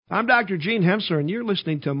I'm Dr. Gene Hensler, and you're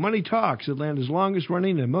listening to Money Talks, Atlanta's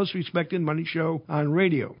longest-running and most respected money show on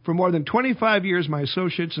radio. For more than 25 years, my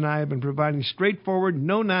associates and I have been providing straightforward,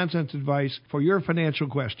 no-nonsense advice for your financial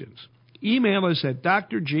questions. Email us at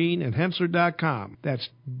drgene@hensler.com. That's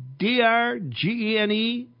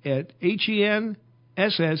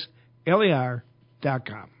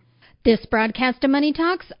drgene@hensler.com. This broadcast of Money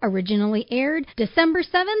Talks originally aired December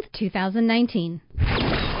 7th, 2019.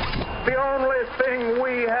 The only thing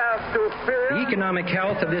we have to fear... The economic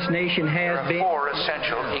health of this nation has been... Four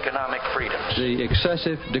essential economic freedoms. The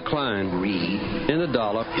excessive decline in the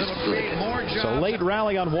dollar is good. So late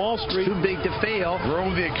rally on Wall Street. Too big to fail. Grow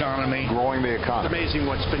the economy. Growing the economy. It's amazing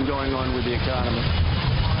what's been going on with the economy.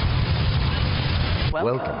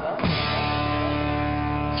 Welcome.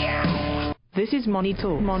 This is Money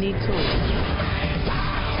Talk. Money Talk.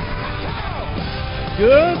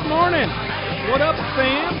 Good morning. What up,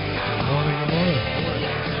 fam? Good morning.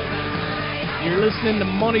 You're listening to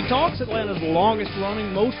Money Talks, Atlanta's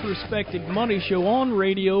longest-running, most respected money show on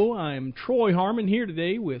radio. I'm Troy Harmon here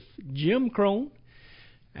today with Jim Crone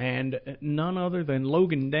and none other than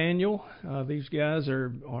Logan Daniel. These guys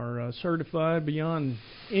are certified beyond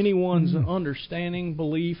anyone's understanding,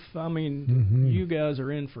 belief. I mean, you guys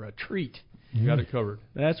are in for a treat. You got it covered.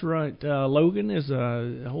 That's right. Logan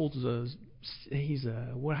he's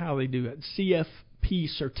how they do it, CFP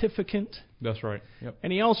certificate. That's right. Yep.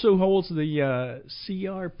 And he also holds the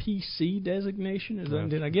CRPC designation.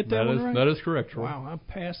 Did I get that one right? That is correct, Troy. Wow, I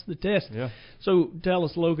passed the test. Yeah. So tell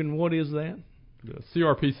us, Logan, what is that? The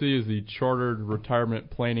CRPC is the Chartered Retirement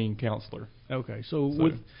Planning Counselor. Okay, so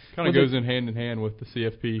kind of goes in hand with the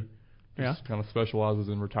CFP. Yeah. Kind of specializes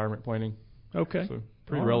in retirement planning. Okay. So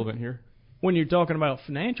pretty relevant here. When you're talking about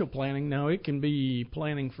financial planning, now it can be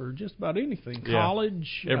planning for just about anything.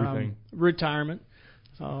 College, everything. Retirement,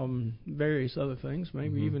 various other things,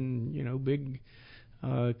 maybe even, big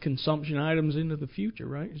consumption items into the future,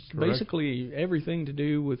 right? It's basically everything to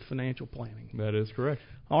do with financial planning. That is correct.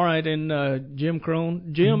 All right, and Jim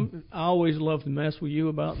Crone. Jim, I always love to mess with you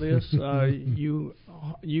about this. You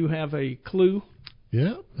have a clue.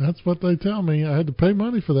 Yeah, that's what they tell me. I had to pay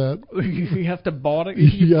money for that. You have to bought it.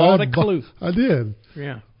 You bought a clue. I did.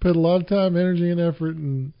 Yeah. Put a lot of time, energy, and effort,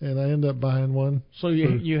 and I end up buying one. So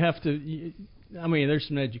you have to. There's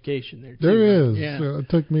some education there too. There is. Yeah. So it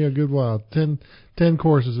took me a good while. 10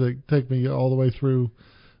 courses that take me all the way through,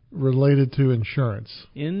 related to insurance.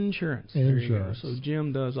 Insurance. So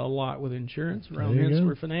Jim does a lot with insurance around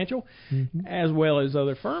Hensler Financial, as well as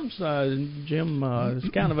other firms. Jim is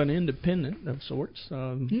kind of an independent of sorts,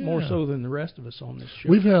 more so than the rest of us on this show.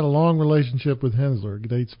 We've had a long relationship with Hensler. It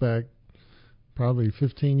dates back probably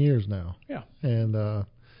 15 years now. Yeah. And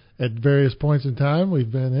at various points in time,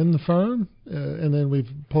 we've been in the firm, and then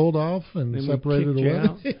we've pulled off and separated away.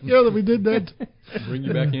 Yeah, we did that. Bring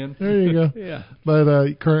you back in. There you go. Yeah.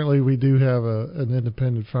 But currently, we do have an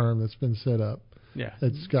independent firm that's been set up. Yeah.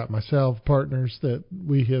 It's got myself, partners that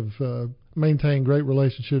we have maintained great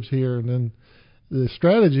relationships here, and then the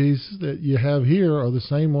strategies that you have here are the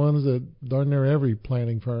same ones that darn near every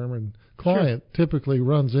planning firm and client typically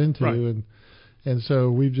runs into, right. and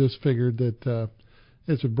so we've just figured that.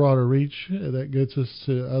 It's a broader reach that gets us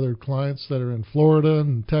to other clients that are in Florida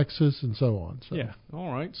and Texas and so on. So. Yeah.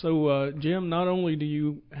 All right. So, Jim, not only do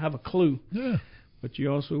you have a clue, but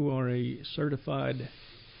you also are a certified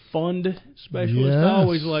fund specialist. Yes. I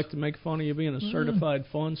always like to make fun of you being a certified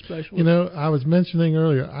fund specialist. I was mentioning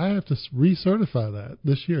earlier, I have to recertify that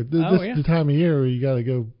this year. This is the time of year where you got to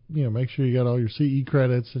go, make sure you got all your CE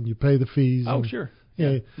credits and you pay the fees. Oh, sure.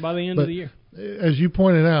 Yeah. By the end of the year. As you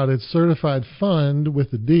pointed out, it's certified fund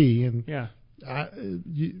with a D, and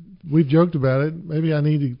we've joked about it. Maybe I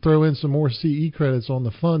need to throw in some more CE credits on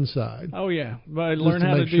the fund side. Oh yeah, but learn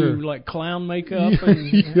how to do like clown makeup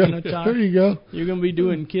and attire. There you go. You're going to be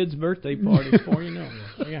doing kids' birthday parties before you know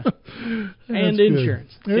it. Yeah, and That's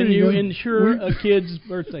insurance. Good. Can you insure a kid's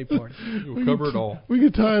birthday party? We'll cover it all. We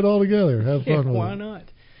could tie it all together. Have fun with why it.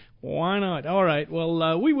 not? Why not? All right.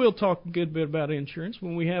 Well, we will talk a good bit about insurance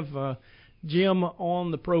when we have Jim on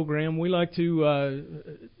the program. We like to,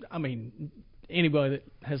 anybody that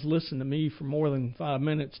has listened to me for more than 5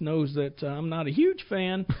 minutes knows that I'm not a huge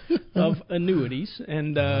fan of annuities.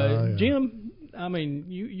 And Jim,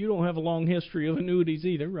 you don't have a long history of annuities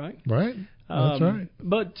either, right? Right. That's right.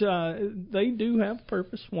 But they do have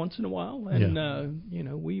purpose once in a while, and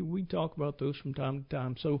we talk about those from time to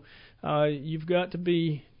time. So you've got to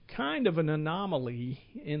be kind of an anomaly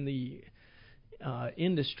in the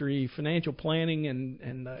industry, financial planning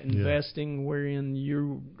and investing, wherein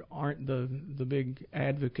you aren't the big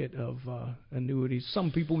advocate of annuities. Some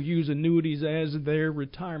people use annuities as their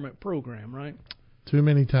retirement program, right? Too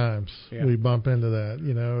many times we bump into that.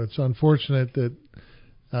 It's unfortunate that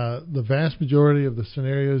the vast majority of the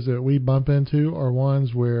scenarios that we bump into are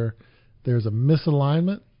ones where there's a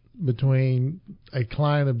misalignment between a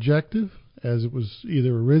client objective, as it was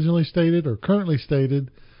either originally stated or currently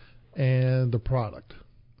stated, and the product.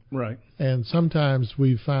 Right. And sometimes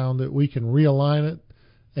we've found that we can realign it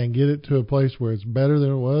and get it to a place where it's better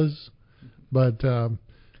than it was. But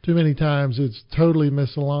too many times it's totally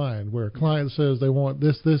misaligned, where a client says they want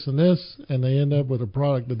this, this, and this, and they end up with a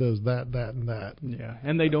product that does that, that, and that. Yeah,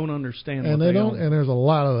 and they don't understand and what they don't. own. And there's a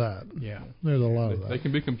lot of that. Yeah. There's a lot of that. They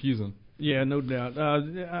can be confusing. Yeah, no doubt.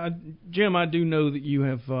 Jim, I do know that you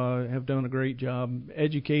have done a great job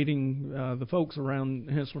educating the folks around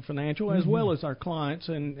Hensler Financial, as well as our clients,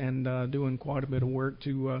 and doing quite a bit of work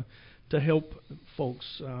to help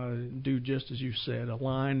folks do just as you said,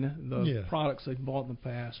 align the products they've bought in the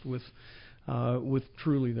past with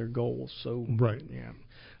truly their goals. So right. Yeah.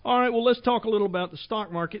 All right, well, let's talk a little about the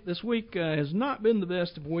stock market. This week has not been the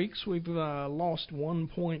best of weeks. We've lost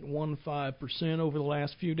 1.15% over the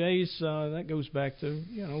last few days. That goes back to,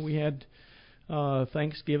 we had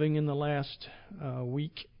Thanksgiving in the last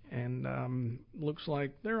week, and looks like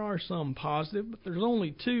there are some positive, but there's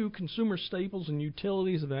only two. Consumer staples and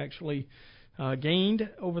utilities have actually gained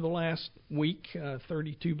over the last week,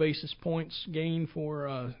 32 basis points gain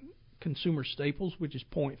for consumer staples, which is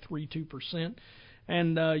 0.32%.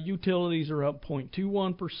 And utilities are up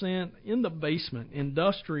 0.21%. In the basement,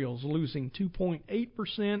 industrials losing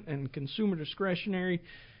 2.8%, and consumer discretionary,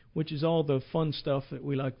 which is all the fun stuff that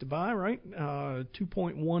we like to buy, right?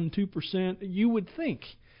 2.12%. You would think,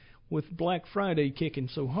 with Black Friday kicking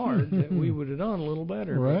so hard, that we would have done a little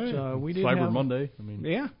better. Right. But, we did Cyber Monday. I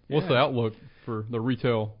mean, what's the outlook for the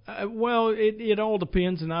retail? Well, it all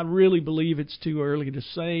depends, and I really believe it's too early to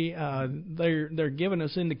say. They're giving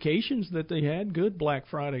us indications that they had good Black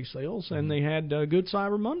Friday sales, and they had good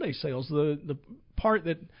Cyber Monday sales. The part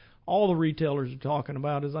that all the retailers are talking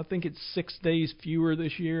about is I think it's 6 days fewer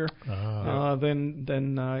this year than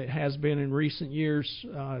it has been in recent years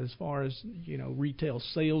as far as retail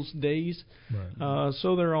sales days. Right.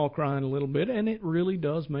 So they're all crying a little bit, and it really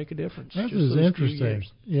does make a difference. That just is interesting.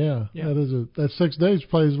 Yeah. That 6 days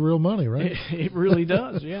plays real money, right? It really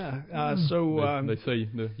does. Yeah. They say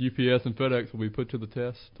the UPS and FedEx will be put to the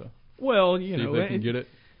test. Well, see if they can get it.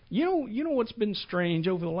 You know what's been strange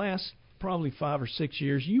over the last probably 5 or 6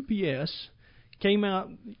 years. UPS came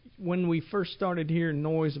out when we first started hearing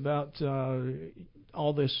noise about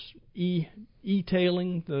all this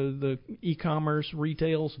e-tailing, the e-commerce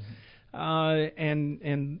retails,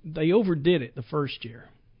 and they overdid it the first year.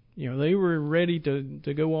 They were ready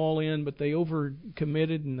to go all in, but they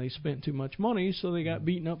overcommitted and they spent too much money, so they got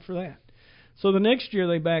beaten up for that. So the next year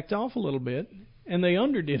they backed off a little bit, and they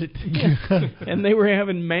underdid it again. And they were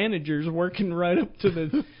having managers working right up to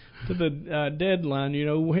the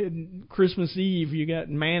deadline. Christmas Eve, you got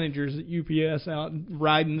managers at UPS out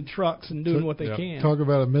riding the trucks and doing what they can. Talk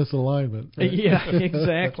about a misalignment. Right? Yeah,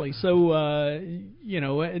 exactly. So,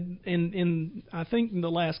 in I think in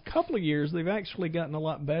the last couple of years, they've actually gotten a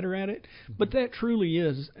lot better at it. But that truly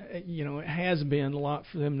is, it has been a lot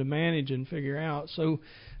for them to manage and figure out. So,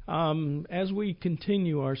 as we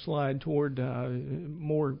continue our slide toward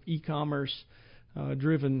more e-commerce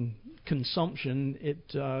driven consumption,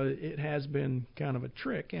 it has been kind of a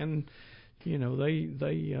trick, and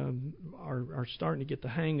they are starting to get the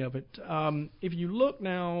hang of it. If you look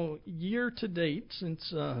now year to date,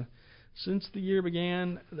 since the year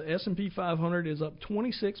began, the S&P 500 is up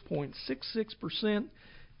 26.66%,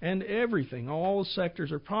 and everything, all the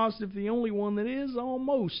sectors are positive. The only one that is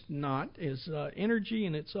almost not is energy,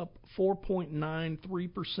 and it's up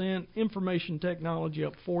 4.93%. Information technology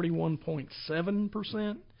up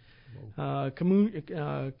 41.7%.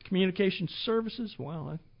 Communication services, wow,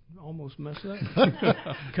 I almost messed up.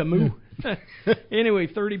 Camus. Anyway,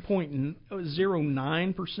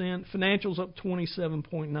 30.09%. Financials up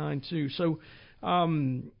 27.92%. So,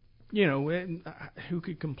 who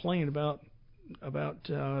could complain about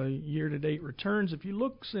year-to-date returns? If you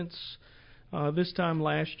look since this time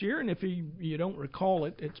last year, and if you don't recall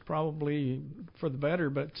it, it's probably for the better,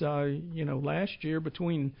 but last year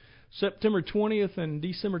between September 20th and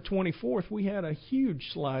December 24th, we had a huge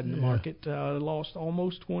slide in the market, lost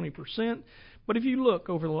almost 20%. But if you look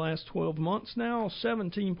over the last 12 months now,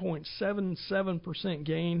 17.77%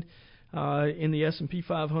 gain. In the S&P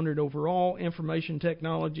 500 overall, information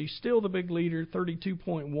technology still the big leader,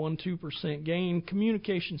 32.12% gain.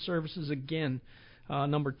 Communication services, again,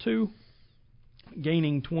 number 2,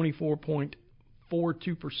 gaining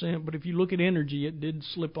 24.42%. But if you look at energy, it did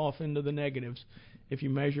slip off into the negatives. If you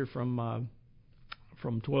measure from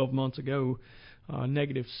 12 months ago,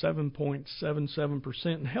 negative 7.77%.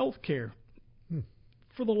 And healthcare,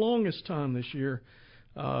 for the longest time this year,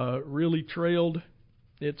 really trailed.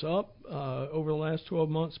 It's up over the last 12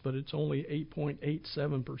 months, but it's only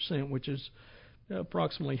 8.87%, which is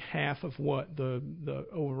approximately half of what the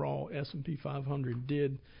overall S&P 500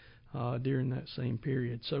 did during that same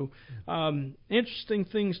period. So interesting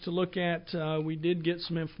things to look at. We did get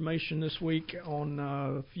some information this week on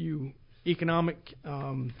a few economic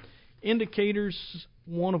indicators,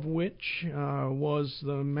 one of which was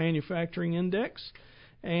the manufacturing index.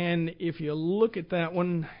 And if you look at that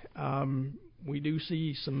one, we do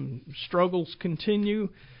see some struggles continue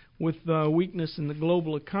with weakness in the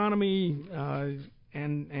global economy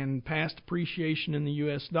and past appreciation in the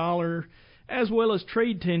U.S. dollar, as well as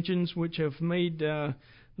trade tensions, which have made the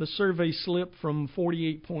survey slip from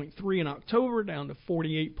 48.3 in October down to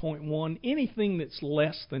 48.1. Anything that's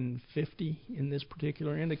less than 50 in this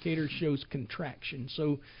particular indicator shows contraction.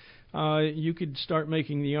 So you could start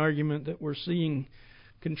making the argument that we're seeing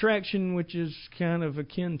contraction, which is kind of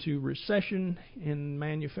akin to recession in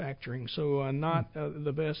manufacturing. So not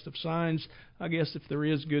the best of signs. I guess if there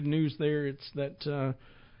is good news there, it's that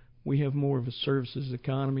we have more of a services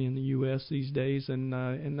economy in the U.S. these days, and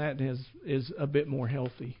that is a bit more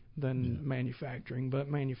healthy than manufacturing. But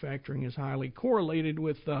manufacturing is highly correlated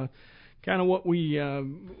with kind of what we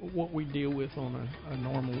deal with on a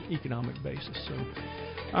normal economic basis. So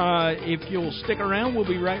if you'll stick around, we'll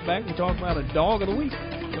be right back and talk about a dog of the week.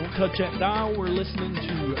 Don't touch that dial. We're listening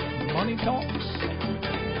to Money Talks.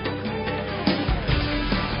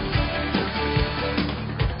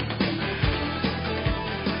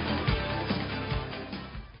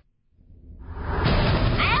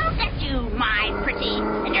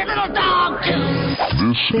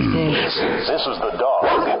 This is the dog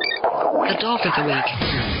of the week. The dog of the week.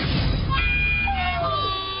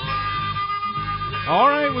 All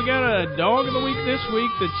right, we got a dog of the week this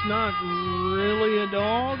week that's not really a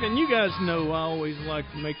dog. And you guys know I always like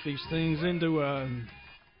to make these things into a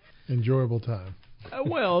enjoyable time.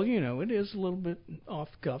 Well, you know, it is a little bit off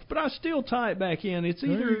the cuff, but I still tie it back in. It's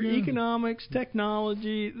either economics,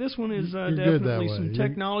 technology. This one is definitely some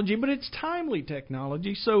technology, but it's timely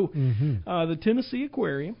technology. So the Tennessee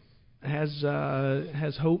Aquarium has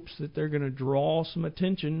hopes that they're going to draw some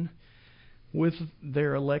attention with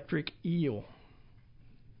their electric eel.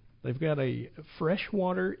 They've got a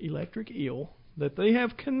freshwater electric eel that they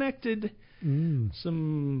have connected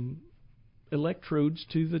some electrodes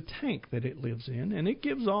to the tank that it lives in, and it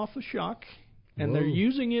gives off a shock, and they're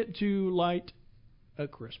using it to light a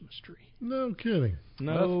Christmas tree. No kidding.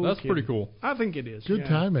 No, that's pretty cool. I think it is. Good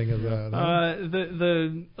timing of that.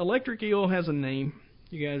 The electric eel has a name.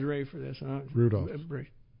 You guys ready for this? Rudolph.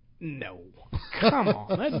 No. Come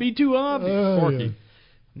on. That'd be too obvious. Porky. Yeah.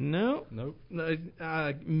 No. Nope.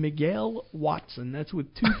 Miguel Watson. That's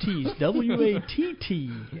with 2 T's. Watson.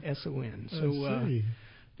 So,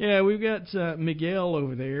 yeah, we've got Miguel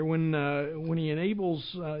over there. When he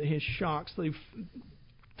enables his shocks, they've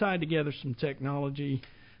tied together some technology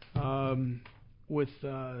with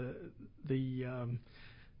the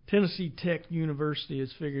Tennessee Tech University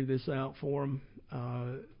has figured this out for him.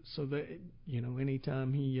 So that, you know,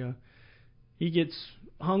 anytime he gets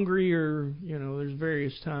hungry, or, you know, there's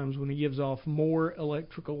various times when he gives off more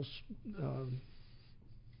electrical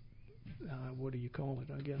what do you call it?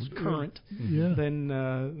 I guess current than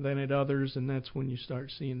at others, and that's when you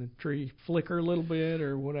start seeing the tree flicker a little bit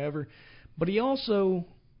or whatever. But he also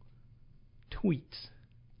tweets.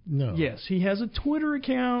 No. Yes, he has a Twitter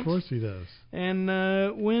account. Of course he does. And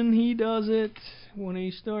when he does it, when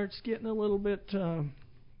he starts getting a little bit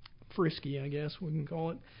frisky, I guess we can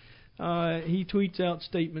call it, he tweets out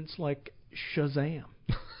statements like Shazam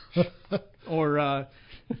or I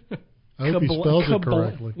hope he spells it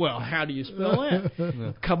correctly. Well, how do you spell that?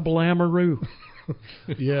 Kablamaroo.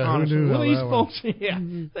 Yeah, honestly. who knew Well, how these that folks,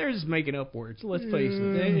 they're just making up words. Let's face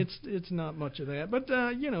it, it's not much of that. But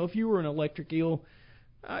you know, if you were an electric eel,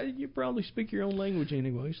 you probably speak your own language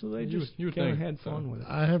anyway, so they just kind of had fun with it.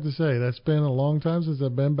 I have to say, that's been a long time since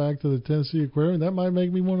I've been back to the Tennessee Aquarium. That might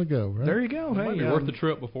make me want to go. Right? There you go. Hey, might be worth the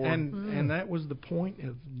trip before. And that was the point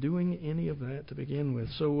of doing any of that to begin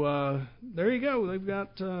with. So there you go. They've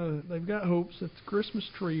got hopes that the Christmas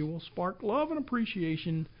tree will spark love and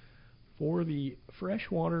appreciation for the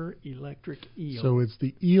freshwater electric eel. So it's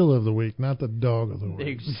the eel of the week, not the dog of the week.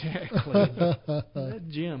 Exactly. That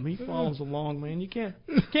Jim, he follows along, man. You can't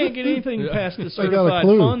get anything past the certified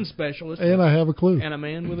fund specialist. And I have a clue. And a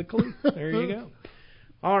man with a clue. There you go.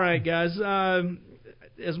 All right, guys.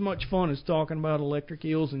 As much fun as talking about electric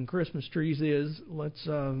eels and Christmas trees is, let's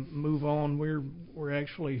move on. We're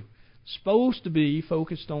actually supposed to be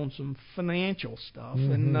focused on some financial stuff,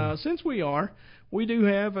 and since we do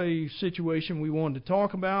have a situation we wanted to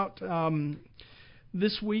talk about.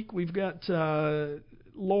 This week we've got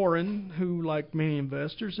Lauren, who, like many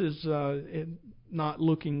investors, is not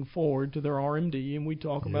looking forward to their RMD, and we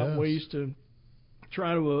talk about ways to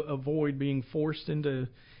try to avoid being forced into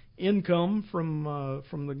income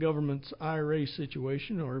from the government's IRA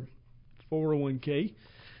situation or 401k.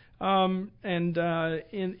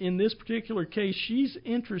 In this particular case, she's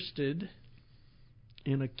interested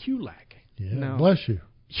in a QLAC. Yeah, now, bless you.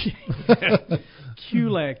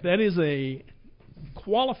 QLAC, that is a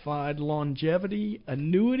qualified longevity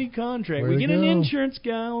annuity contract. Way we get to an go. insurance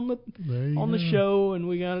guy on the show, and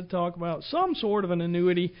we got to talk about some sort of an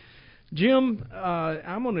annuity. Jim,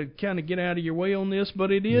 I'm going to kind of get out of your way on this,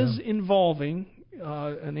 but it is involving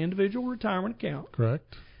an individual retirement account.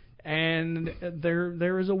 Correct. And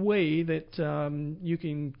there is a way that you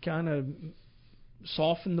can kind of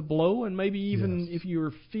soften the blow, and maybe even if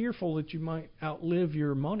you're fearful that you might outlive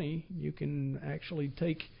your money, you can actually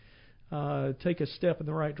take a step in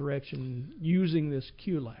the right direction using this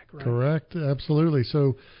QLAC, right? Correct, absolutely.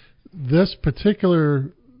 So this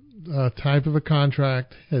particular type of a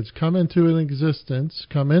contract has come into existence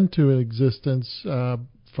from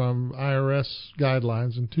IRS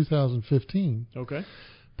guidelines in 2015. Okay.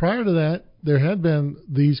 Prior to that,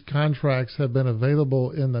 these contracts have been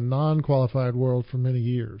available in the non-qualified world for many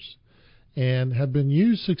years, and have been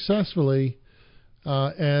used successfully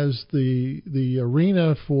as the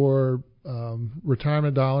arena for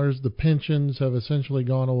retirement dollars. The pensions have essentially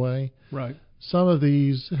gone away. Right. Some of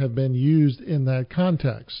these have been used in that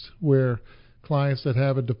context, where clients that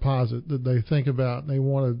have a deposit that they think about, and they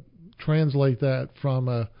want to translate that from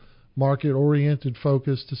a market-oriented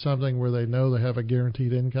focus to something where they know they have a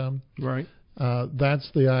guaranteed income. Right. That's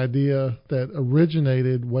the idea that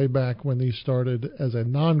originated way back when these started as a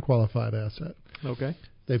non-qualified asset. Okay.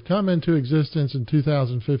 They've come into existence in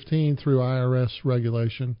 2015 through IRS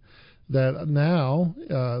regulation, that now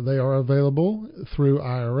they are available through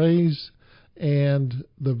IRAs, and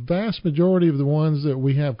the vast majority of the ones that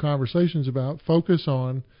we have conversations about focus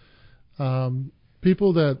on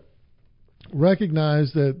people that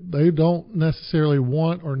recognize that they don't necessarily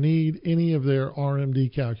want or need any of their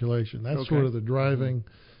RMD calculation. That's sort of the driving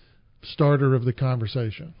starter of the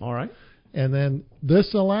conversation. All right. And then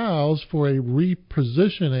this allows for a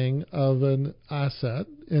repositioning of an asset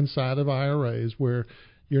inside of IRAs, where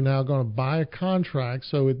you're now going to buy a contract,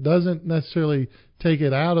 so it doesn't necessarily take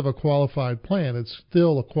it out of a qualified plan. It's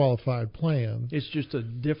still a qualified plan. It's just a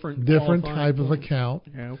different type of account.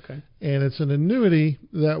 Yeah, okay. And it's an annuity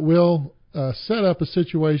that will set up a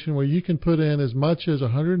situation where you can put in as much as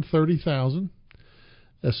 $130,000,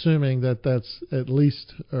 assuming that that's at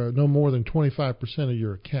least no more than 25% of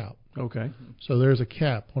your account. Okay. So there's a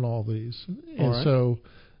cap on all these. And right. So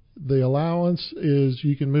the allowance is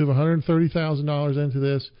you can move $130,000 into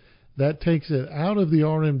this. That takes it out of the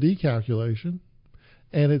RMD calculation,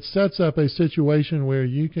 and it sets up a situation where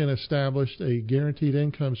you can establish a guaranteed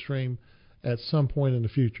income stream at some point in the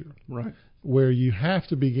future. Right. Where you have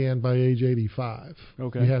to begin by age 85.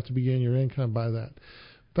 Okay. You have to begin your income by that.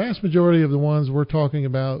 Vast majority of the ones we're talking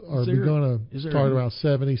about are going to start around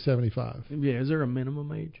 70, 75. Yeah, is there a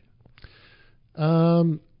minimum age?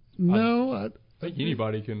 No. I think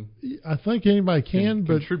anybody can. I think anybody can,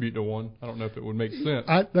 but contribute to one. I don't know if it would make sense.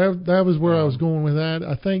 That was where I was going with that.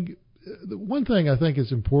 I think the one thing I think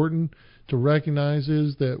is important to recognize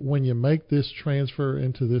is that when you make this transfer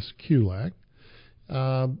into this QLAC,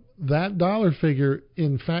 that dollar figure,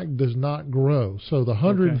 in fact, does not grow. So the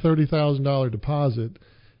 $130,000 deposit,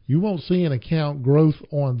 you won't see an account growth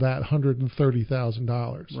on that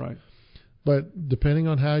 $130,000. Right. But depending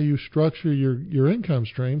on how you structure your income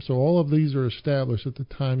stream, so all of these are established at the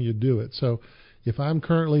time you do it. So if I'm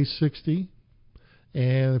currently 60,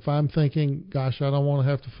 and if I'm thinking, gosh, I don't want to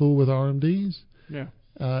have to fool with RMDs,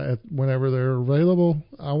 whenever they're available,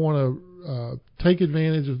 I want to take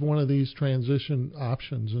advantage of one of these transition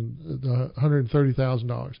options and the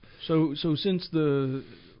 $130,000. So since the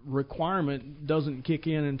requirement doesn't kick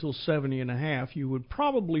in until 70 and a half, you would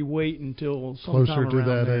probably wait until closer to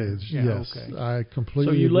that there. age. Yeah, yes, okay. I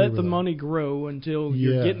completely So you agree let with the that. money grow until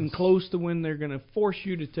you're getting close to when they're going to force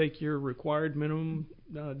you to take your required minimum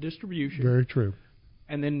distribution. Very true.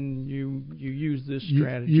 And then you use this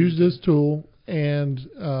strategy. Use this tool, and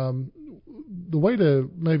the way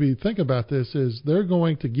to maybe think about this is they're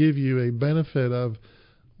going to give you a benefit of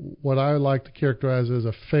what I like to characterize as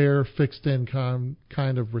a fair fixed income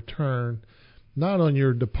kind of return, not on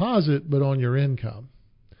your deposit but on your income.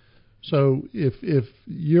 So if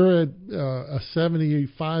you're a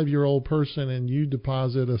 75-year-old person and you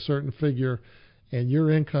deposit a certain figure and your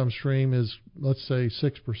income stream is, let's say,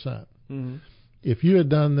 6%, mm-hmm. if you had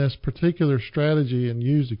done this particular strategy and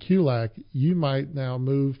used a QLAC, you might now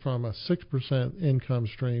move from a 6% income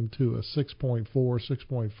stream to a 6.4,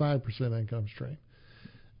 6.5% income stream,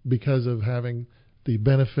 because of having the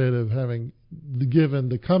benefit of having given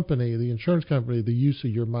the company, the insurance company, the use of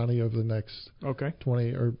your money over the next 4,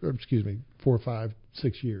 5,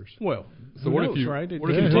 6 years. Well, so what knows, if you right? What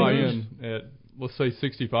if you buy in at, let's say,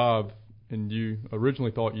 65, and you originally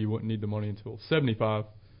thought you wouldn't need the money until 75,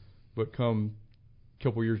 but come a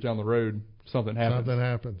couple years down the road, something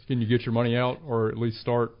happens. Can you get your money out, or at least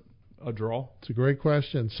start a draw? It's a great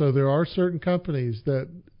question. So there are certain companies that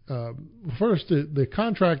first, the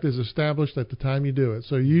contract is established at the time you do it.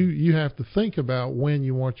 So you have to think about when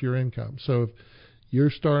you want your income. So if you're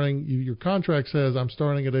starting, your contract says I'm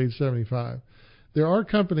starting at age 75. There are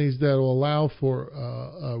companies that will allow for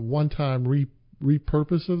a one-time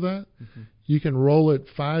repurpose of that. Mm-hmm. You can roll it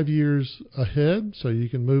 5 years ahead, so you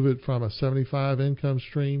can move it from a 75 income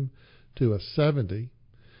stream to a 70.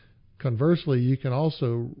 Conversely, you can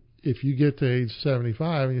also, if you get to age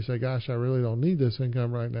 75 and you say, gosh, I really don't need this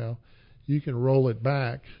income right now, you can roll it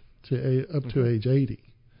back to up to age 80.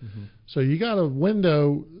 Mm-hmm. So you got a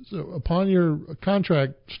window. So upon your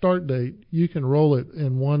contract start date, you can roll it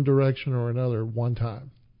in one direction or another one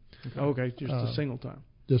time. Okay, just a single time.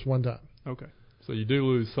 Just one time. Okay. So you do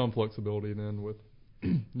lose some flexibility then with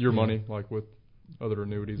your money, like with other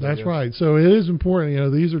annuities. That's right. So it is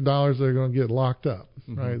important. These are dollars that are going to get locked up.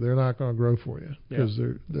 Mm-hmm. Right, they're not going to grow for you because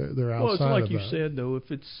they're outside. Well, it's like of you that. said though. If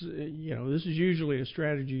it's this is usually a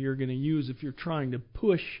strategy you're going to use if you're trying to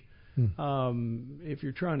push, if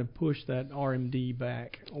you're trying to push that RMD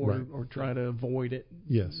back or try to avoid it.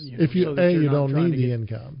 Yes, if you don't need the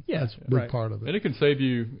income. Yeah, that's a big part of it. And it can save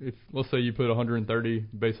you if, let's say, you put 130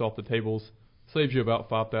 based off the tables, saves you about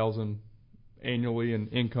 $5,000 annually in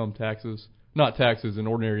income taxes, not taxes, in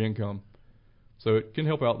ordinary income. So it can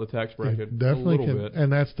help out the tax bracket definitely a little bit.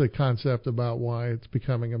 And that's the concept about why it's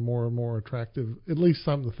becoming a more and more attractive, at least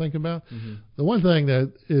something to think about. Mm-hmm. The one thing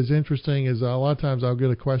that is interesting is a lot of times I'll get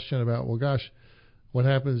a question about, well, gosh, what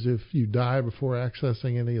happens if you die before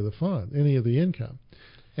accessing any of the income?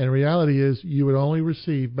 And the reality is you would only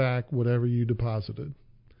receive back whatever you deposited.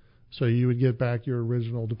 So you would get back your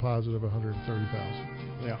original deposit of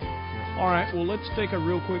 $130,000. Yeah. All right, well, let's take a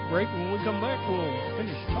real quick break. When we come back, we'll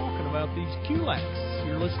finish talking about these QLACs.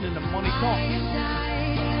 You're listening to Money Talk.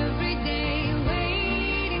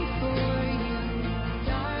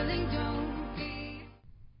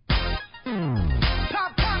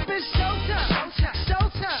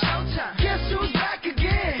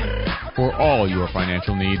 For all your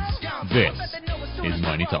financial needs, this is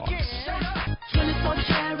Money Talks.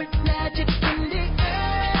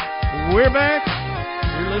 We're back.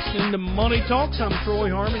 You're listening to Money Talks. I'm Troy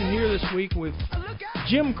Harmon here this week with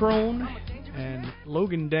Jim Crone and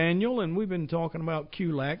Logan Daniel, and we've been talking about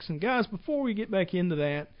QLACs. And guys, before we get back into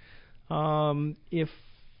that, if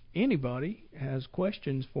anybody has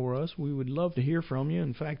questions for us, we would love to hear from you.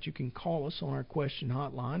 In fact, you can call us on our question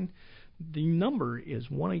hotline. The number is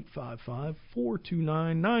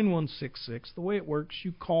 1-855-429-9166. The way it works,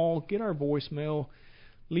 you call, get our voicemail,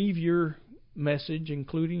 leave your message,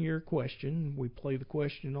 including your question. We play the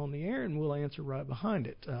question on the air, and we'll answer right behind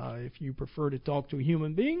it. If you prefer to talk to a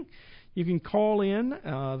human being, you can call in.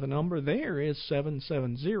 The number there is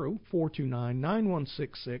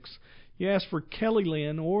 770-429-9166. You ask for Kelly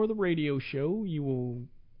Lynn or the radio show, you will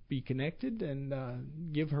be connected and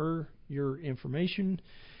give her your information.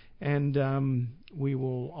 And we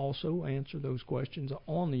will also answer those questions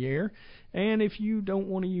on the air. And if you don't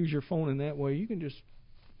want to use your phone in that way, you can just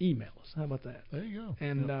email us. How about that? There you go.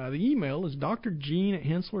 And the email is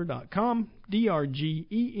drgene@hensler.com,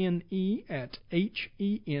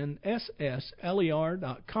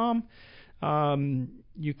 drgene@hensssler.com.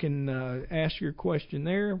 You can ask your question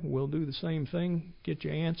there. We'll do the same thing, get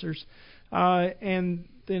you answers. And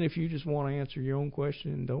then if you just want to answer your own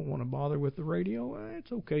question and don't want to bother with the radio, it's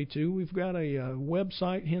okay too. We've got a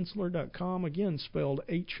website, Hensler.com, again spelled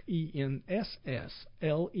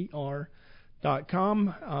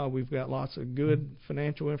HENSSLER.com. We've got lots of good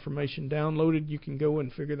financial information downloaded. You can go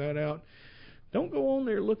and figure that out. Don't go on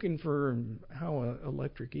there looking for how an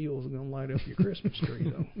electric eel is going to light up your Christmas tree,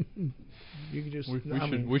 though. You can just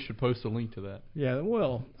we should post a link to that. Yeah,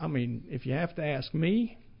 well, I mean, if you have to ask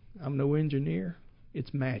me, I'm no engineer.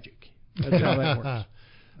 It's magic. That's how that works.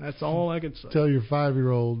 That's all I could say. Tell your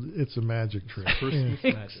 5-year-old it's a magic trick. Christmas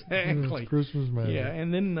magic. Exactly. It's Christmas magic. Yeah,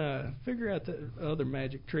 and then figure out the other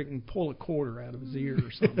magic trick and pull a quarter out of his ear or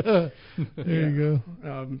something. There you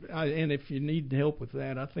go. And if you need help with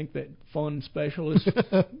that, I think that fund specialist,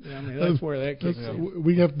 I mean, that's where that kicks in.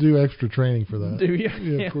 We have to do extra training for that. Do you?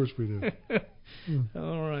 Yeah, of course we do.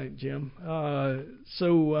 All right, Jim.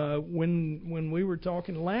 So when we were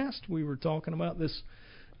talking last, we were talking about this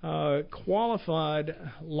qualified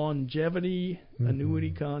longevity annuity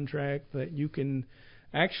contract that you can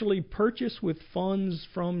actually purchase with funds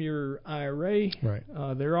from your IRA. Right.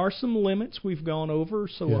 There are some limits we've gone over,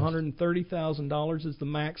 so yes. $130,000 is the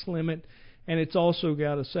max limit, and it's also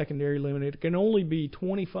got a secondary limit. It can only be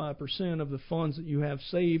 25% of the funds that you have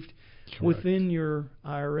saved Correct. within your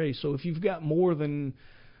IRA. So if you've got more than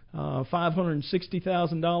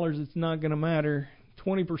 $560,000, it's not going to matter.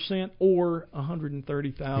 20% or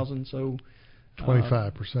 $130,000. So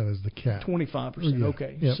 25% is the cap. 25%. Yeah.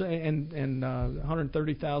 Okay. Yep. So, and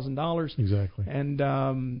 $130,000. Exactly. And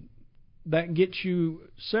that gets you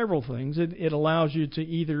several things. It allows you to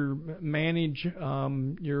either manage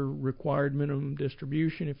your required minimum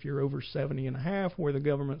distribution if you're over 70 and a half, where the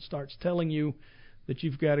government starts telling you that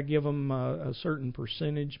you've got to give them a certain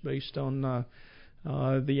percentage based on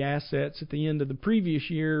the assets at the end of the previous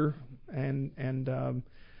year, and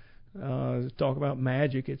talk about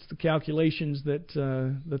magic. It's the calculations that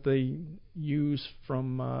they use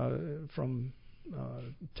from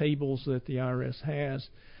tables that the IRS has,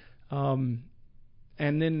 and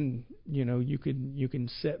then you can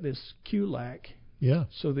set this QLAC,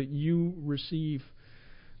 so that you receive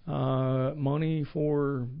money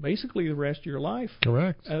for basically the rest of your life.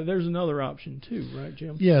 Correct. There's another option too, right,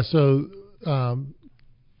 Jim? Yeah. So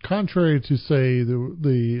contrary to say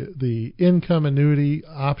the income annuity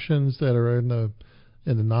options that are in the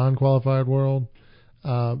non-qualified world,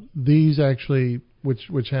 these actually,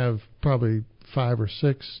 which have probably 5 or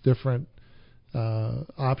 6 different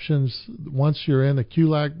options. Once you're in the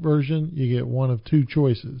QLAC version, you get one of 2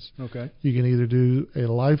 choices. Okay. You can either do a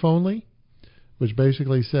life only, which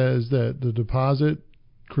basically says that the deposit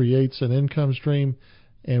creates an income stream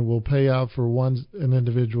and will pay out for an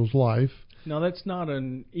individual's life. Now, that's not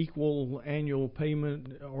an equal annual payment,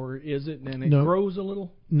 or is it? And it No. grows a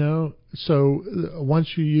little? No. So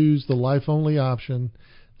once you use the life-only option,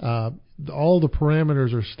 all the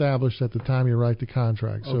parameters are established at the time you write the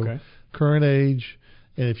contract. So Okay. current age,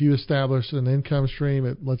 and if you establish an income stream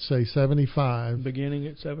at, let's say, 75. Beginning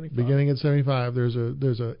at 75? Beginning at 75, there's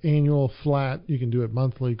a annual flat. You can do it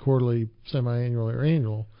monthly, quarterly, semi-annual, or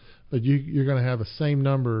annual. But you're going to have the same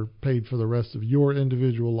number paid for the rest of your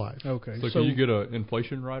individual life. Okay. So can you get an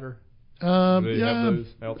inflation rider? Do they yeah, have those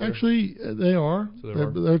out there? Actually, they are.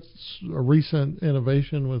 So That's a recent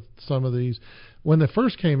innovation with some of these. When they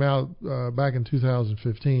first came out back in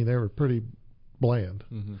 2015, they were pretty bland.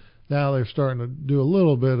 Mm-hmm. Now they're starting to do a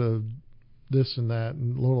little bit of this and that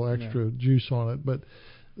and a little extra juice on it. But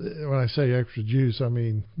when I say extra juice, I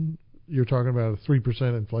mean you're talking about a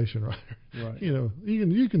 3% inflation rider. Right.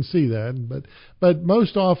 You can see that, but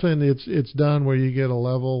most often it's done where you get a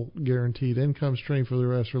level guaranteed income stream for the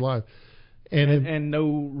rest of your life, and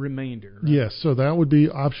no remainder. Right? Yes, so that would be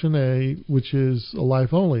option A, which is a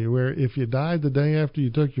life only, where if you died the day after you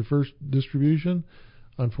took your first distribution,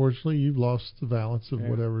 unfortunately you've lost the balance of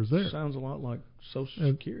whatever's there. Sounds a lot like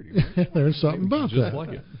Social Security. Right? There's something about just that. Like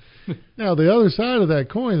it. Now, the other side of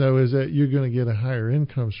that coin, though, is that you're going to get a higher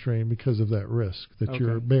income stream because of that risk that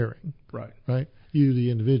you're bearing. Right. Right? You,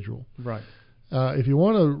 the individual. Right. If you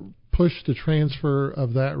want to push the transfer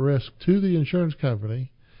of that risk to the insurance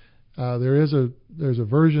company, there's a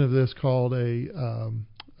version of this called a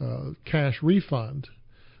cash refund,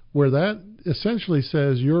 where that essentially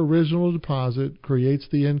says your original deposit creates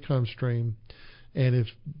the income stream, and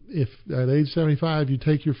if at age 75 you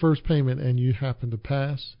take your first payment and you happen to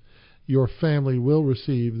pass, your family will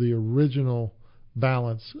receive the original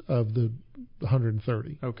balance of the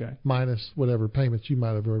 130. Okay. Minus whatever payments you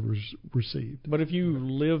might have ever received. But if you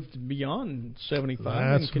lived beyond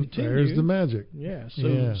 75 and continue, there's the magic. Yeah.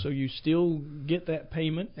 So you still get that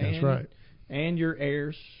payment. That's right. And your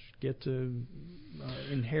heirs get to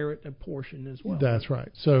inherit a portion as well. That's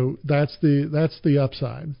right. So that's the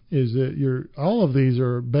upside, is that all of these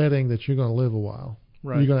are betting that you're going to live a while.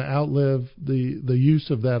 Right. You're going to outlive the use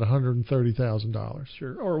of that $130,000.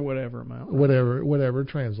 Sure, or whatever amount. Right? Whatever it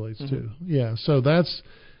translates to. Yeah. So that's,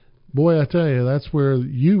 boy, I tell you, that's where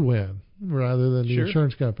you win rather than the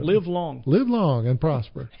insurance company. Live long. Live long and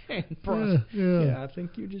prosper. And prosper. Yeah. I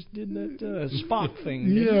think you just did that Spock thing.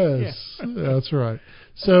 Yes, that's right.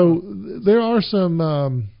 So there are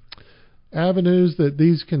some avenues that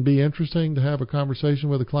these can be interesting to have a conversation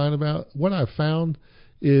with a client about. What I've found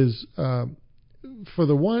is for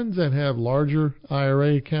the ones that have larger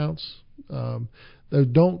IRA accounts, they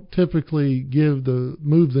don't typically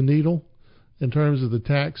move the needle in terms of the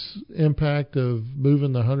tax impact of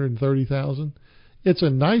moving the $130,000. It's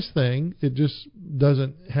a nice thing. It just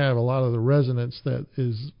doesn't have a lot of the resonance that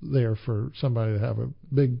is there for somebody to have a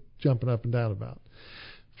big jumping up and down about.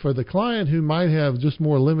 For the client who might have just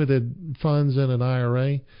more limited funds in an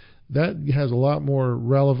IRA, that has a lot more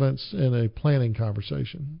relevance in a planning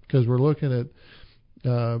conversation, because we're looking at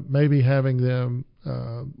maybe having them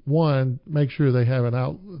make sure they have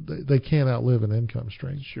they can't outlive an income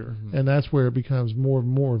stream. Sure. Mm-hmm. And that's where it becomes more and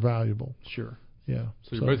more valuable. Sure. Yeah.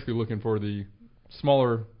 So you're basically looking for the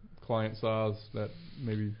smaller client size that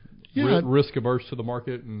maybe risk averse to the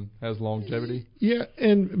market and has longevity. Yeah,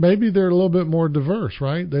 and maybe they're a little bit more diverse,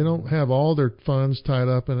 right? They don't have all their funds tied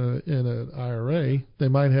up in an IRA. They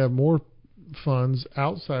might have more funds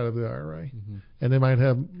outside of the IRA, and they might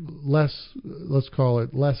have less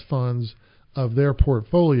funds of their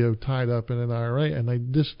portfolio tied up in an IRA, and they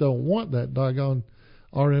just don't want that doggone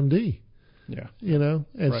RMD. Yeah.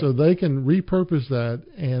 And so they can repurpose that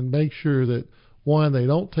and make sure that, one, they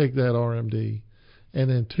don't take that RMD, and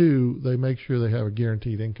then two, they make sure they have a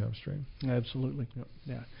guaranteed income stream. Absolutely. Yep.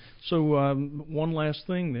 Yeah. So one last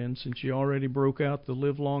thing then, since you already broke out the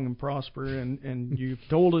live long and prosper, and you've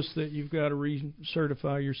told us that you've got to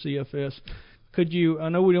recertify your CFS, could you, I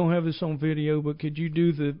know we don't have this on video, but could you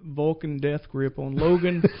do the Vulcan death grip on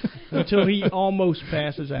Logan until he almost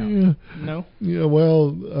passes out? Yeah. No? Yeah,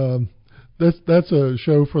 well, that's a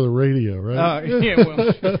show for the radio, right? I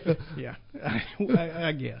guess. Yeah.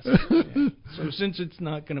 So since it's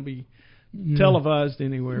not going to be televised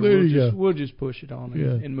anywhere, we'll just push it on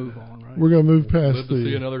and move on, right? We're going to move past Live to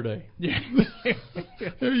see another day. Yeah.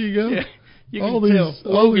 There you go. Yeah. You can tell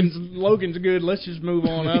Logan's good. Let's just move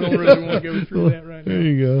on. I don't really want to go through that right now. There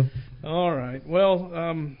you go. All right. Well,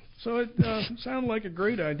 so it sounded like a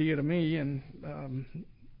great idea to me, and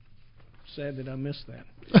sad that I missed that.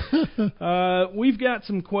 We've got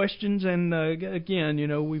some questions, and again,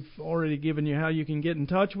 we've already given you how you can get in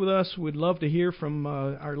touch with us. We'd love to hear from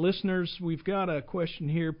our listeners. We've got a question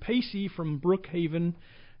here. Pacey from Brookhaven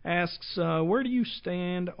asks, where do you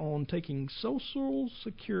stand on taking Social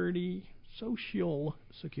Security, I'll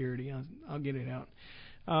get it out,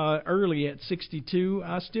 early at 62.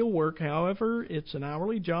 I still work, however, it's an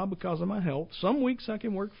hourly job because of my health. Some weeks I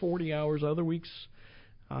can work 40 hours, other weeks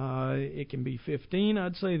it can be 15.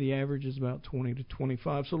 I'd say the average is about 20 to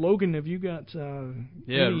 25. So, Logan, have you got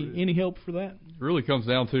any help for that? It really comes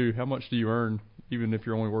down to how much do you earn, even if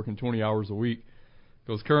you're only working 20 hours a week.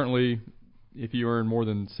 Because currently, if you earn more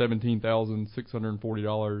than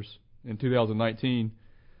 $17,640 in 2019,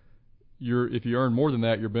 if you earn more than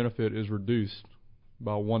that, your benefit is reduced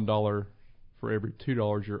by $1 for every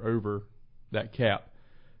 $2 you're over that cap.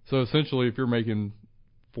 So essentially, if you're making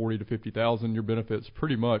 $40,000 to $50,000, your benefits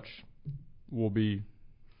pretty much will be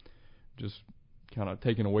just kind of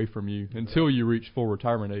taken away from you until you reach full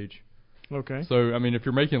retirement age. Okay. So, I mean, if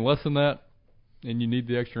you're making less than that and you need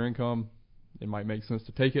the extra income, it might make sense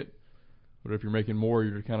to take it. But if you're making more,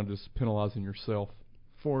 you're kind of just penalizing yourself.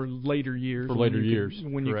 For later years.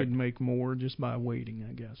 When you could make more just by waiting,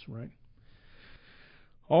 I guess, right?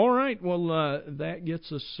 All right. Well, that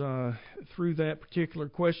gets us through that particular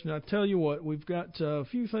question. I tell you what, we've got a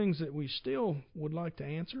few things that we still would like to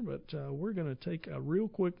answer, but we're going to take a real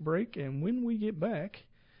quick break, and when we get back,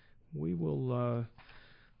 we will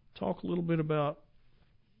talk a little bit about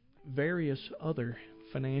various other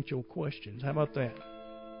financial questions. How about that?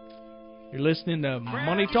 You're listening to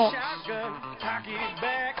Money Talks.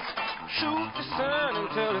 Shoot the sun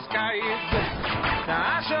until the sky is black. Now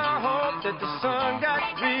I sure hope that the sun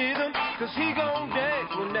got rhythm, 'cause he gon'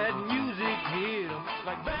 dance when that music hit him.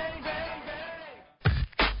 Like bang, bang,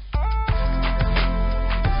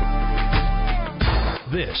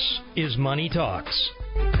 bang. This is Money Talks.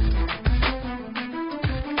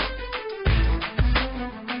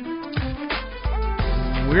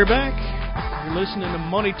 We're back. You're listening to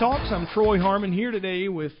Money Talks. I'm Troy Harmon here today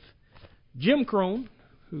with Jim Crone,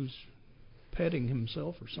 who's petting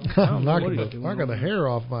himself or something. I don't know what he's doing. I got the hair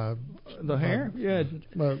off my... The hair? Yeah.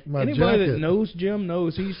 My Anybody jacket. that knows Jim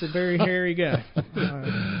knows he's a very hairy guy. That's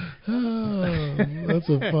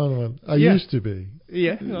a fun one. I used to be.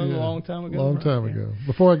 Yeah, a long time ago. Long time ago.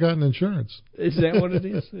 Before I got in insurance. Is that what it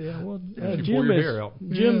is? Yeah. Well,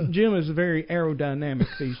 Jim is very aerodynamic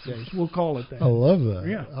these days. We'll call it that. I love that.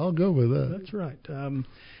 Yeah. I'll go with that. That's right.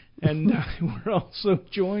 And we're also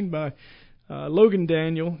joined by Logan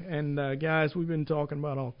Daniel. And, guys, we've been talking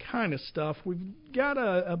about all kind of stuff. We've got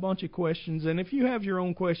a bunch of questions. And if you have your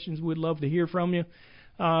own questions, we'd love to hear from you.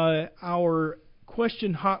 Our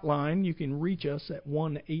question hotline, you can reach us at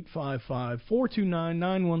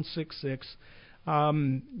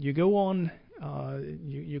 1-855-429-9166. You go on,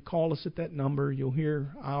 you call us at that number. You'll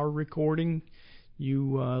hear our recording.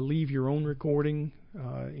 You leave your own recording,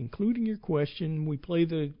 including your question. We play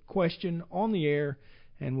the question on the air,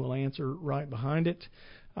 and we'll answer right behind it.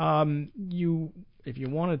 If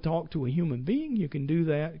you want to talk to a human being, you can do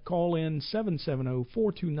that. Call in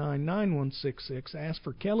 770-429-9166. Ask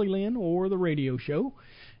for Kelly Lynn or the radio show,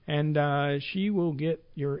 and she will get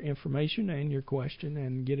your information and your question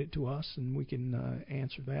and get it to us, and we can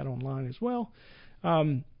answer that online as well.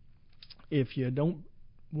 If you don't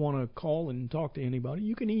want to call and talk to anybody,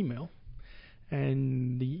 you can email.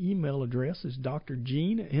 And the email address is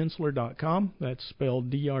drgene@hensler.com. That's spelled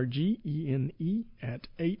DRGENE at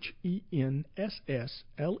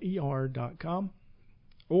HENSSLER.com.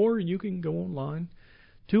 Or you can go online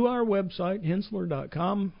to our website,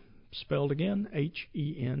 hensler.com, spelled again,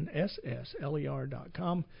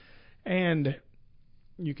 HENSSLER.com. And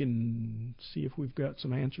you can see if we've got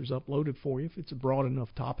some answers uploaded for you. If it's a broad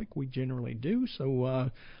enough topic, we generally do.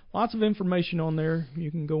 So lots of information on there.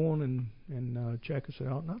 You can go on and check us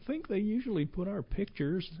out. And I think they usually put our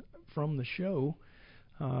pictures from the show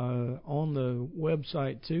on the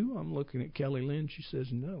website too. I'm looking at Kelly Lynn. She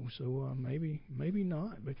says no. So maybe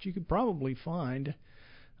not. But you could probably find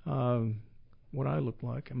what I look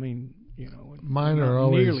like. I mean, mine are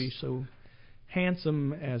always nearly so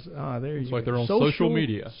handsome as there you go. Like they're on social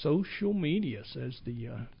media. Social media, says the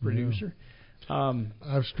producer.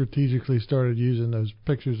 I've strategically started using those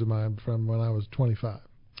pictures of mine from when I was 25.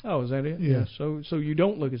 Oh, is that it? Yeah. So you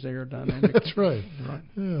don't look as aerodynamic. That's right. Right.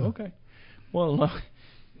 Yeah. Okay. Well,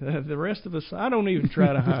 the rest of us, I don't even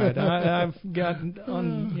try to hide. I've gotten,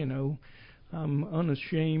 I'm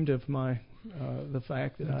unashamed of my the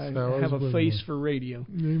fact that I have a face for radio.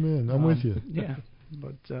 Amen. I'm with you. Yeah.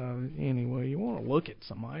 But anyway, you want to look at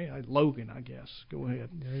somebody. Logan, I guess. Go ahead.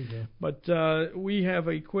 There you go. But we have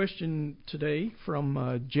a question today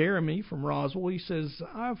from Jeremy from Roswell. He says,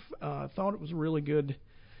 I've thought it was a really good...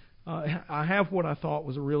 I have what I thought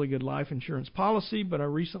was a really good life insurance policy, but I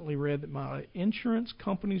recently read that my insurance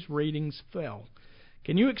company's ratings fell.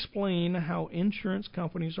 Can you explain how insurance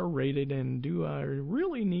companies are rated, and do I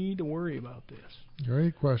really need to worry about this?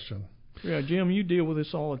 Great question. Yeah, Jim, you deal with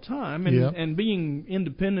this all the time, and being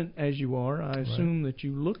independent as you are, I assume that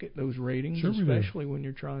you look at those ratings, especially when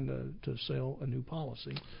you're trying to sell a new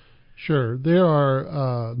policy. Sure. There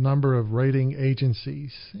are a number of rating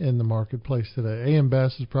agencies in the marketplace today. AM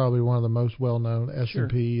Best is probably one of the most well-known.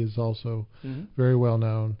 S&P is also very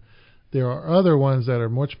well-known. There are other ones that are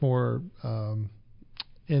much more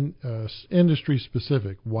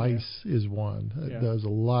industry-specific. Weiss is one that does a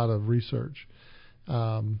lot of research.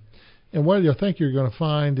 And what I think you're going to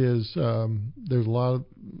find is there's a lot of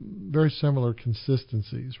very similar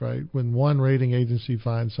consistencies, right? When one rating agency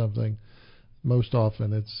finds something, most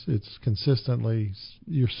often it's consistently,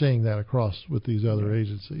 you're seeing that across with these other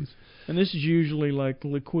agencies. And this is usually like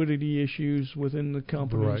liquidity issues within the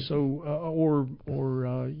company, right. So or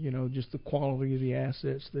just the quality of the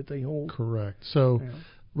assets that they hold. Correct. So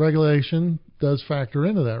regulation does factor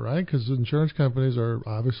into that, right? Because insurance companies are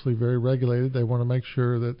obviously very regulated. They want to make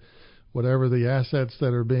sure that whatever the assets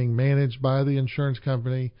that are being managed by the insurance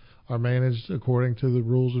company are managed according to the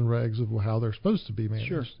rules and regs of how they're supposed to be managed.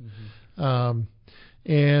 Sure.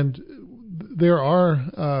 And there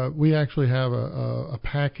are, we actually have a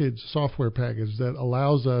software package that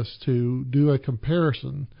allows us to do a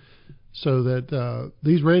comparison so that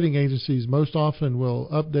these rating agencies most often will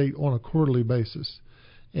update on a quarterly basis.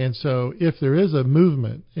 And so if there is a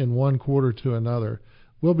movement in one quarter to another,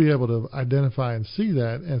 we'll be able to identify and see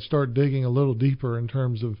that and start digging a little deeper in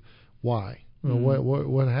terms of why.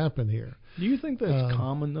 What happened here. Do you think that's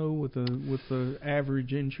common though with the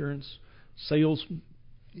average insurance sales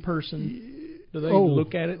person? Do they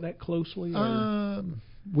look at it that closely?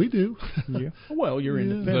 We do. Yeah. Well, you're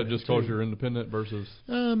independent. Is that just because you're independent versus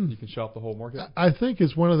you can shop the whole market? I think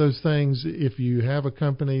it's one of those things. If you have a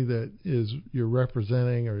company that you're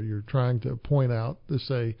representing or you're trying to point out to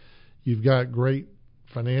say you've got great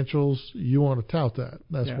financials, you want to tout that.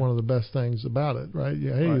 That's one of the best things about it, right?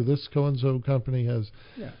 Yeah, hey, this so-and-so company has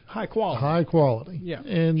high quality. High quality. Yeah.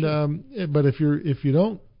 And but if you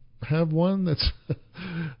don't have one that's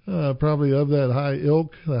probably of that high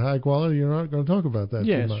ilk, the high quality, you're not going to talk about that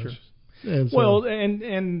too much. Sure. And so, well,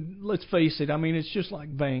 and let's face it. I mean, it's just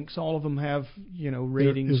like banks. All of them have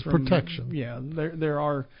ratings. There is protection. Yeah, there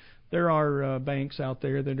are banks out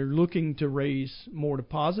there that are looking to raise more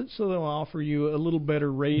deposits, so they'll offer you a little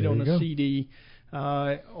better rate on a CD.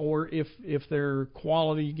 Or if their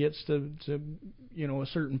quality gets to a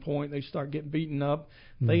certain point, they start getting beaten up.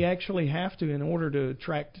 They actually have to, in order to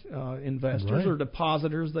attract investors or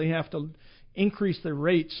depositors, they have to increase their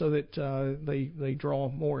rates so that they draw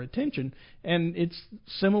more attention. And it's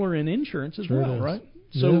similar in insurance as well, right?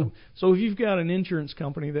 So if you've got an insurance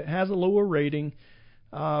company that has a lower rating,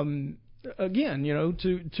 again,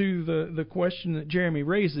 to the question that Jeremy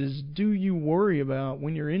raises, do you worry about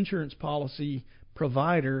when your insurance policy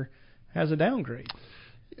provider has a downgrade?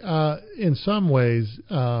 In some ways,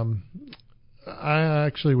 I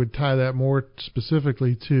actually would tie that more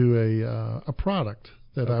specifically to a product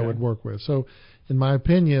that I would work with. So, in my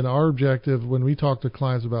opinion, our objective when we talk to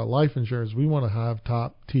clients about life insurance, we want to have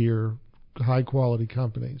top tier, high quality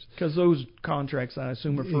companies. Because those contracts, I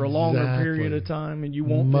assume, are for a longer period of time, and you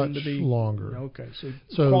want them to be longer. Okay,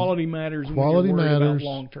 so quality matters. Quality when you're worried matters about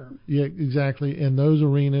long term. Yeah, exactly. In those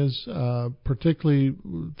arenas, particularly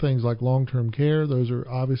things like long term care, those are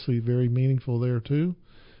obviously very meaningful there too,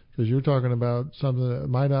 because you're talking about something that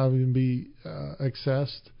might not even be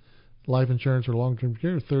accessed. Life insurance or long-term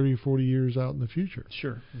care 30 or 40 years out in the future.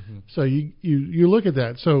 Sure. Mm-hmm. So you look at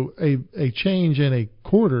that. So a change in a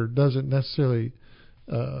quarter doesn't necessarily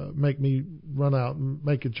make me run out and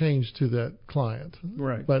make a change to that client.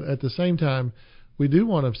 Right. But at the same time, we do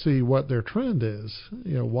want to see what their trend is.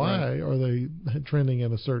 Why are they trending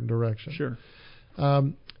in a certain direction? Sure.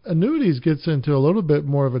 Annuities gets into a little bit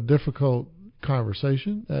more of a difficult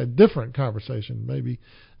conversation, a different conversation maybe,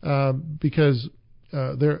 because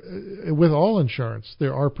there, with all insurance,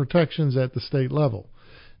 there are protections at the state level.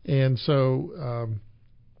 And so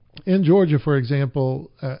in Georgia, for example,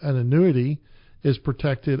 an annuity is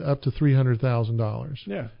protected up to $300,000.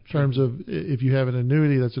 Yeah. In terms of if you have an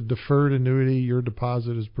annuity that's a deferred annuity, your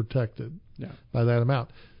deposit is protected by that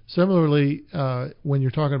amount. Similarly, when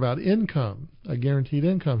you're talking about income, a guaranteed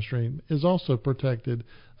income stream is also protected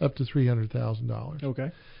up to $300,000.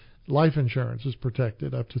 Okay. Life insurance is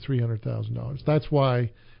protected up to $300,000. That's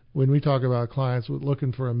why when we talk about clients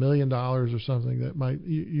looking for $1 million or something, that might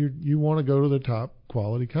you want to go to the top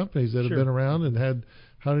quality companies that have been around and had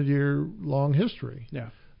 100-year long history. Yeah.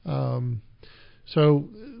 So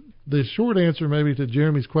the short answer maybe to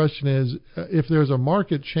Jeremy's question is, if there's a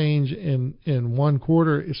market change in one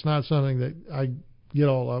quarter, it's not something that I get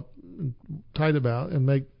all up tight about and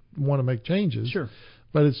want to make changes. Sure.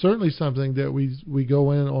 But it's certainly something that we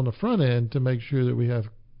go in on the front end to make sure that we have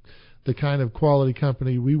the kind of quality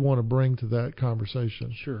company we want to bring to that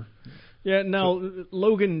conversation. Sure. Yeah, now,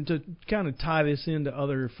 Logan, to kind of tie this into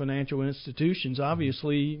other financial institutions,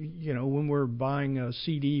 obviously, when we're buying a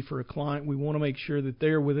CD for a client, we want to make sure that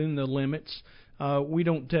they're within the limits. We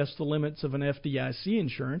don't test the limits of an FDIC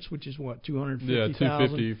insurance, which is what, $250,000. Yeah,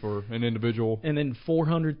 $250 for an individual, and then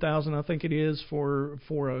 $400,000, I think it is for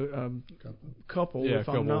a couple, if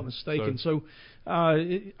I'm not mistaken. So,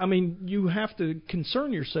 I mean, you have to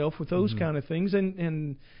concern yourself with those kind of things,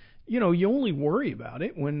 and you only worry about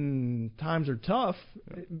it when times are tough.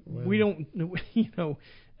 We don't,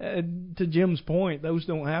 to Jim's point, those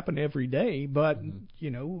don't happen every day, but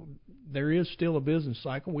there is still a business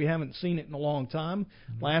cycle. We haven't seen it in a long time.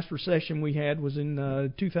 Last recession we had was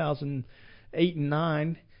in 2008 and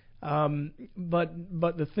 9.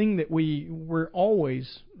 But the thing that we're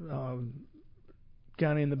always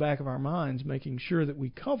kind of in the back of our minds making sure that we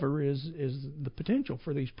cover is the potential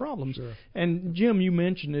for these problems. Sure. And Jim, you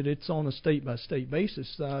mentioned it. It's on a state-by-state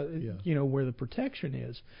basis, where the protection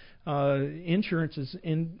is. Insurance is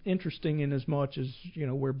interesting in as much as,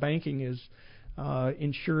 where banking is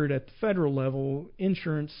insured at the federal level,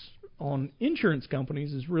 insurance on insurance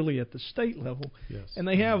companies is really at the state level. Yes. And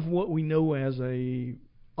they have what we know as a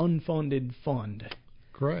unfunded fund.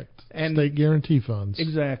 Correct. And state guarantee funds.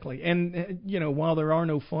 Exactly. And, while there are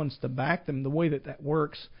no funds to back them, the way that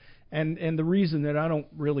works, And the reason that I don't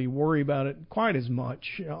really worry about it quite as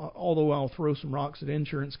much, although I'll throw some rocks at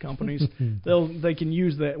insurance companies, they can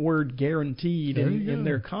use that word guaranteed in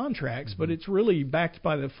their contracts, but it's really backed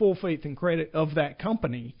by the full faith and credit of that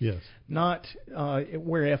company. Yes. Not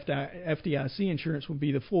where FDIC insurance would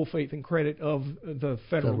be the full faith and credit of the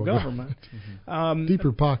federal government.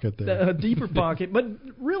 Deeper pocket there. A deeper pocket, but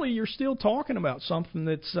really you're still talking about something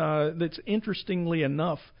that's interestingly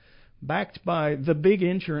enough backed by the big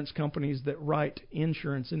insurance companies that write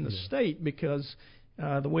insurance in the state, because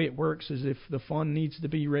the way it works is if the fund needs to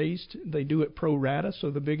be raised, they do it pro rata, so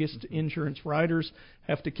the biggest insurance writers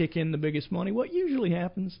have to kick in the biggest money. What usually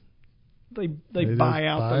happens, they buy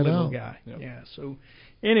out the little guy. Yep. Yeah, so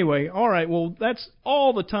anyway, all right, well, that's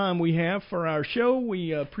all the time we have for our show.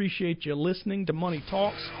 We appreciate you listening to Money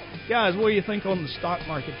Talks. Guys, what do you think on the stock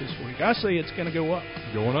market this week? I say it's going to go up.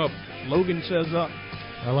 Going up. Logan says up.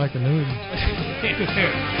 I like annuity. Thanks,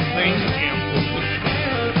 Jim.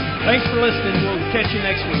 Thanks for listening. We'll catch you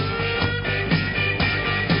next week.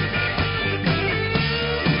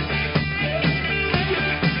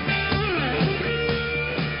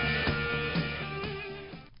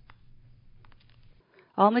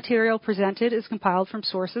 All material presented is compiled from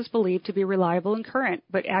sources believed to be reliable and current,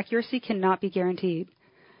 but accuracy cannot be guaranteed.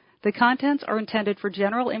 The contents are intended for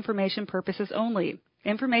general information purposes only.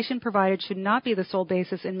 Information provided should not be the sole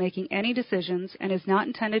basis in making any decisions and is not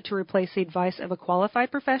intended to replace the advice of a qualified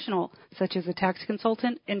professional, such as a tax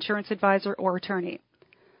consultant, insurance advisor, or attorney.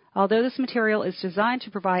 Although this material is designed to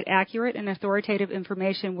provide accurate and authoritative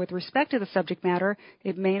information with respect to the subject matter,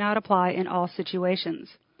 it may not apply in all situations.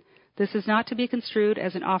 This is not to be construed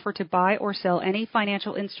as an offer to buy or sell any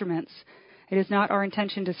financial instruments. It is not our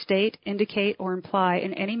intention to state, indicate, or imply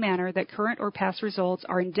in any manner that current or past results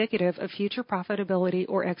are indicative of future profitability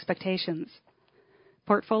or expectations.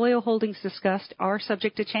 Portfolio holdings discussed are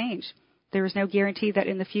subject to change. There is no guarantee that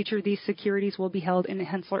in the future these securities will be held in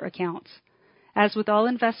Hensler accounts. As with all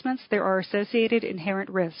investments, there are associated inherent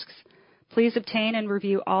risks. Please obtain and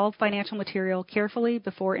review all financial material carefully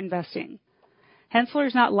before investing. Hensler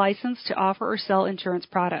is not licensed to offer or sell insurance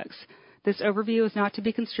products. This overview is not to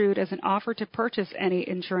be construed as an offer to purchase any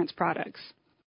insurance products.